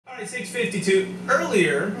Alright, 6:52.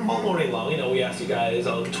 Earlier, all morning long, we asked you guys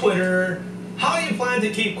on Twitter, how you plan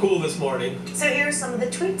to keep cool this morning? So here are some of the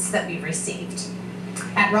tweets that we've received.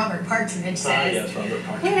 At Robert Partridge says, yes, Robert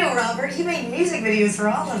Partridge. You know, Robert, he made music videos for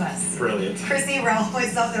all of us. Brilliant. Chrissy, Raoul,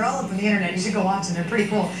 myself, they're all up on the internet. You should go watch them. They're pretty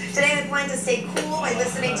cool. Today I plan to stay cool by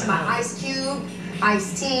listening to my Ice Cube,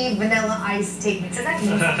 Iced Tea, Vanilla Ice tape mix. Does that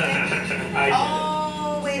mean something?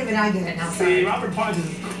 I wait a minute, I get it now. See, Robert Partridge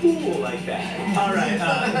is cool like that. All right,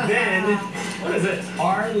 then, what is this?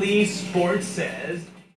 Arlie Sports says...